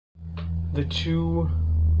The two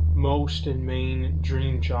most and main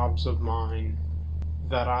dream jobs of mine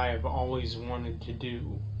that I have always wanted to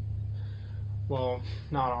do. Well,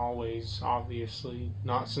 not always, obviously,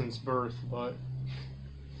 not since birth, but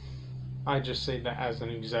I just say that as an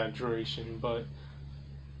exaggeration. But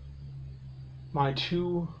my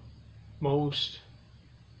two most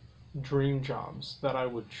dream jobs that I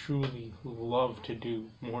would truly love to do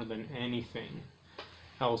more than anything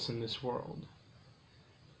else in this world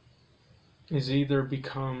is either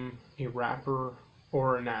become a rapper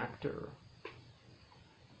or an actor.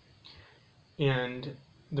 And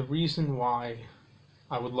the reason why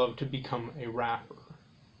I would love to become a rapper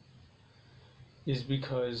is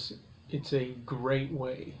because it's a great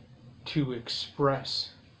way to express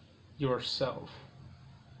yourself.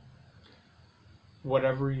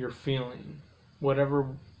 Whatever you're feeling, whatever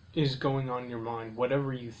is going on in your mind,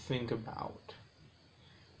 whatever you think about.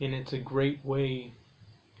 And it's a great way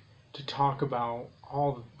to talk about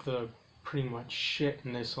all the pretty much shit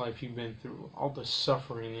in this life you've been through, all the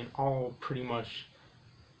suffering and all pretty much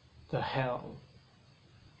the hell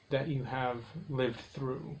that you have lived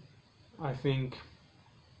through. I think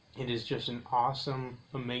it is just an awesome,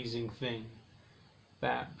 amazing thing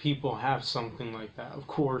that people have something like that. Of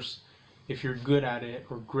course, if you're good at it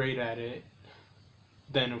or great at it,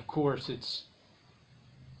 then of course it's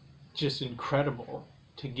just incredible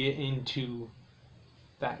to get into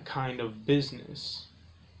that kind of business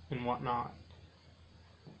and whatnot.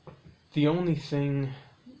 The only thing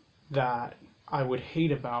that I would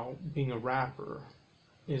hate about being a rapper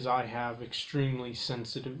is I have extremely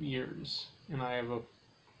sensitive ears and I have a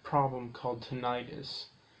problem called tinnitus.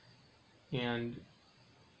 And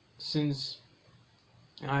since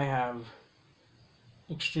I have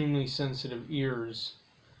extremely sensitive ears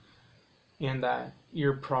and that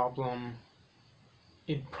ear problem,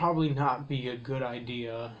 it'd probably not be a good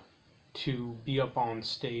idea to be up on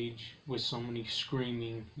stage with so many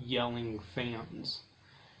screaming, yelling fans.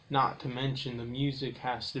 Not to mention the music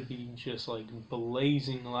has to be just like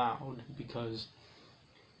blazing loud because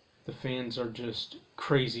the fans are just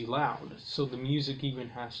crazy loud. So the music even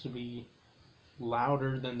has to be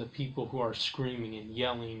louder than the people who are screaming and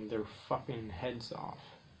yelling their fucking heads off.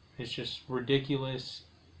 It's just ridiculous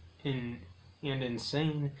and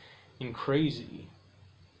insane and crazy.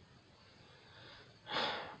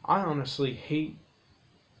 I honestly hate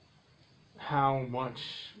how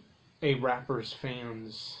much a rapper's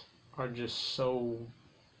fans are just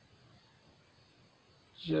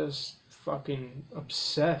fucking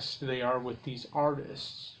obsessed they are with these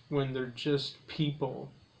artists when they're just people,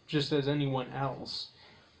 just as anyone else,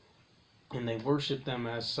 and they worship them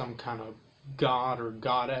as some kind of god or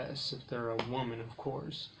goddess if they're a woman, of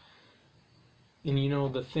course. And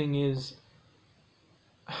the thing is,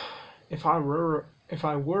 if I were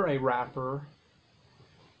a rapper,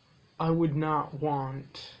 I would not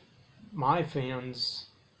want my fans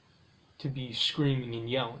to be screaming and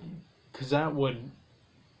yelling, because that would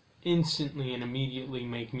instantly and immediately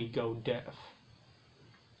make me go deaf.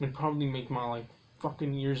 It'd probably make my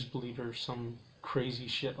fucking ears bleed or some crazy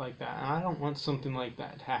shit like that. And I don't want something like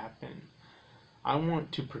that to happen. I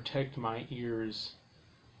want to protect my ears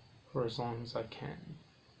for as long as I can.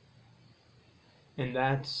 And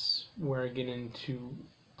that's where I get into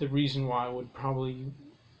the reason why I would probably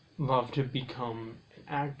love to become an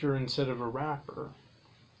actor instead of a rapper.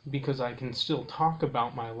 Because I can still talk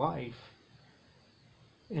about my life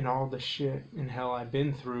and all the shit and hell I've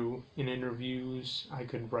been through in interviews. I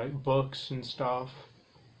could write books and stuff.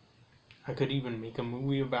 I could even make a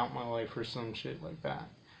movie about my life or some shit like that.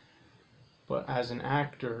 But as an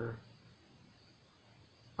actor,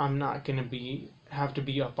 I'm not gonna have to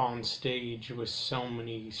be up on stage with so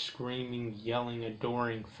many screaming, yelling,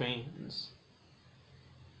 adoring fans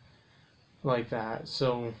like that.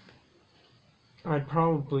 So I'd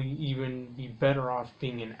probably even be better off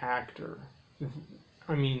being an actor.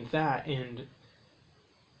 I mean, that, and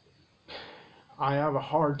I have a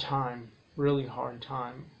hard time, really hard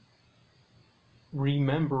time,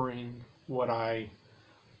 remembering what I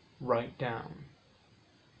write down.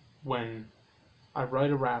 When I write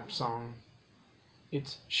a rap song,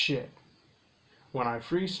 it's shit. When I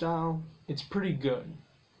freestyle, it's pretty good.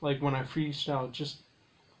 Like when I freestyle just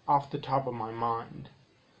off the top of my mind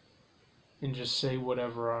and just say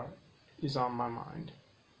whatever is on my mind.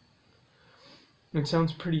 It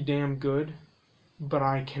sounds pretty damn good, but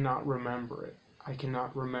I cannot remember it. I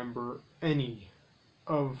cannot remember any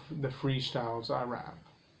of the freestyles I rap.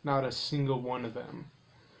 Not a single one of them.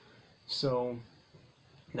 So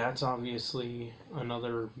that's obviously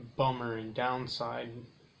another bummer and downside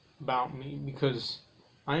about me, because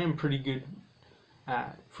I am pretty good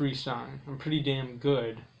at freestyling. I'm pretty damn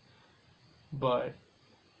good, but,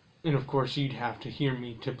 and of course you'd have to hear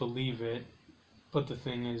me to believe it, but the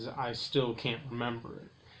thing is I still can't remember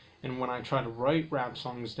it. And when I try to write rap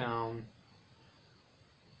songs down,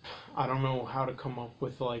 I don't know how to come up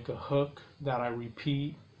with like a hook that I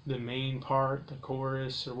repeat, the main part, the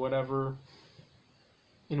chorus or whatever.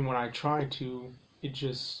 And when I try to, it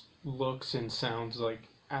just looks and sounds like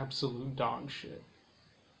absolute dog shit.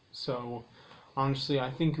 So honestly,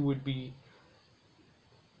 I think it would be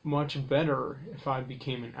much better if I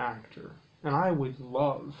became an actor. And I would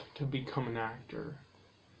love to become an actor.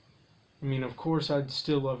 I mean, of course, I'd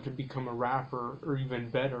still love to become a rapper, or even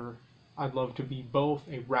better, I'd love to be both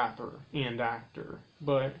a rapper and actor.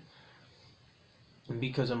 But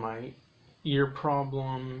because of my ear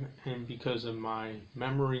problem and because of my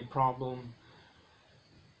memory problem,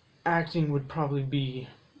 acting would probably be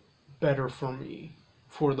better for me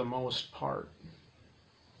for the most part.